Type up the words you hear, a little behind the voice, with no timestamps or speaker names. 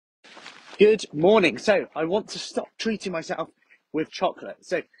Good morning. So I want to stop treating myself with chocolate.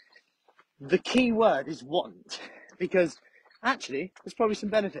 So the key word is want, because actually there's probably some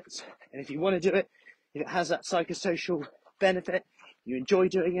benefits. And if you want to do it, if it has that psychosocial benefit, you enjoy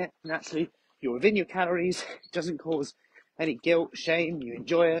doing it, and actually you're within your calories, it doesn't cause any guilt, shame, you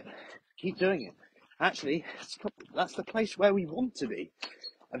enjoy it, keep doing it. Actually, that's the place where we want to be.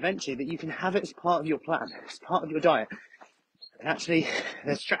 Eventually, that you can have it as part of your plan, as part of your diet. And actually,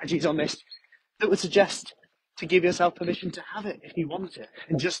 there's strategies on this that would suggest to give yourself permission to have it if you want it.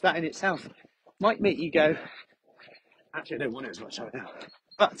 And just that in itself might make you go, actually, I don't want it as much right now.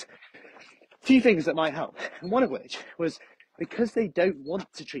 But a few things that might help. And one of which was because they don't want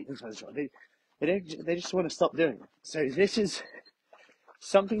to treat themselves right, they just want to stop doing it. So this is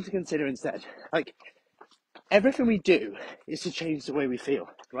something to consider instead. Like, everything we do is to change the way we feel,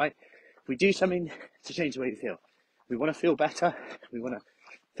 right? We do something to change the way we feel. We want to feel better. We want to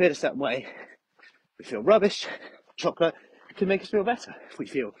feel a certain way. We feel rubbish. Chocolate can make us feel better. If we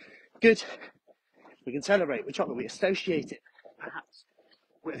feel good, we can celebrate with chocolate. We associate it, perhaps,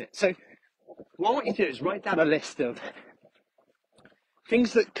 with it. So what I want you to do is write down a list of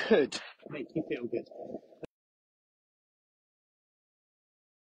things that could make you feel good.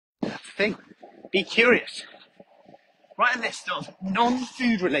 Think. Be curious. Write a list of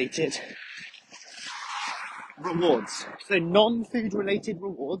non-food related rewards. So non-food related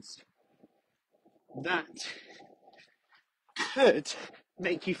rewards that could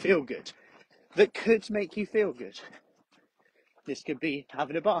make you feel good. That could make you feel good. This could be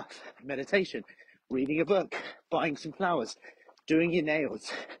having a bath, meditation, reading a book, buying some flowers, doing your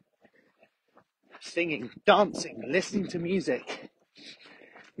nails, singing, dancing, listening to music.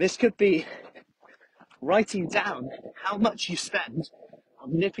 This could be writing down how much you spend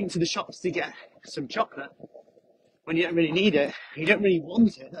on nipping to the shops to get some chocolate when you don't really need it, you don't really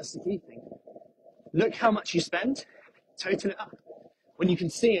want it. That's the key thing. Look how much you spend, total it up. When you can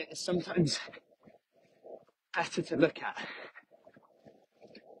see it, it's sometimes better to look at.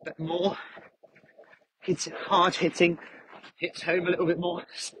 But more, it's hard hitting, hits home a little bit more.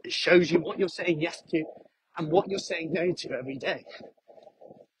 It shows you what you're saying yes to and what you're saying no to every day.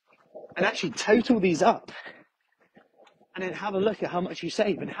 And actually total these up and then have a look at how much you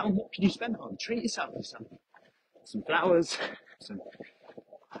save and how much can you spend on. Treat yourself to some flowers.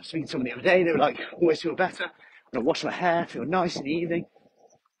 I was speaking to someone the other day, they were like, always feel better when I wash my hair, feel nice in the evening.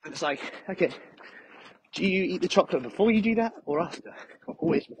 And it's like, okay, do you eat the chocolate before you do that or after?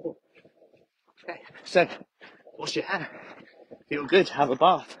 Always before. Okay, so wash your hair, feel good, have a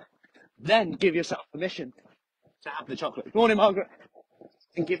bath, then give yourself permission to have the chocolate. Good morning, Margaret,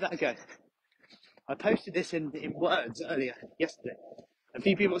 and give that a go. I posted this in words earlier yesterday. A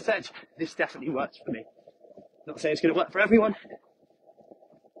few people said this definitely works for me. Not saying it's going to work for everyone,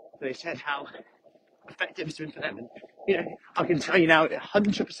 but they said how effective it's been for them. And I can tell you now, it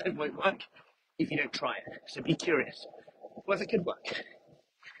 100% won't work if you don't try it. So be curious whether it could work.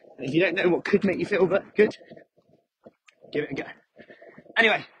 And if you don't know what could make you feel good, give it a go.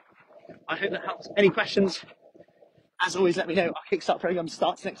 Anyway, I hope that helps. Any questions? As always, let me know. Our Kickstart program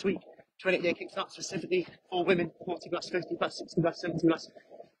starts next week. 28-day Kickstart specifically for women, 40 plus, 50 plus, 60 plus, 70 plus,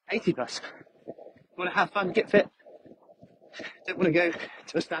 80 plus. Want to have fun, get fit, don't want to go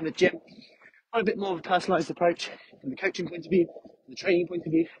to a standard gym. Want a bit more of a personalised approach from the coaching point of view, from the training point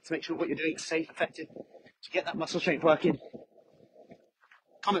of view, to make sure what you're doing is safe, effective, to get that muscle strength working.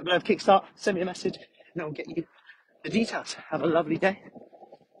 Comment below Kickstart, send me a message, and I'll get you the details. Have a lovely day.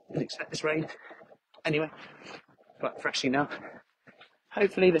 Didn't expect this rain. Anyway, quite refreshing now.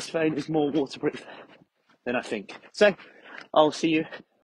 Hopefully this phone is more waterproof than I think. So, I'll see you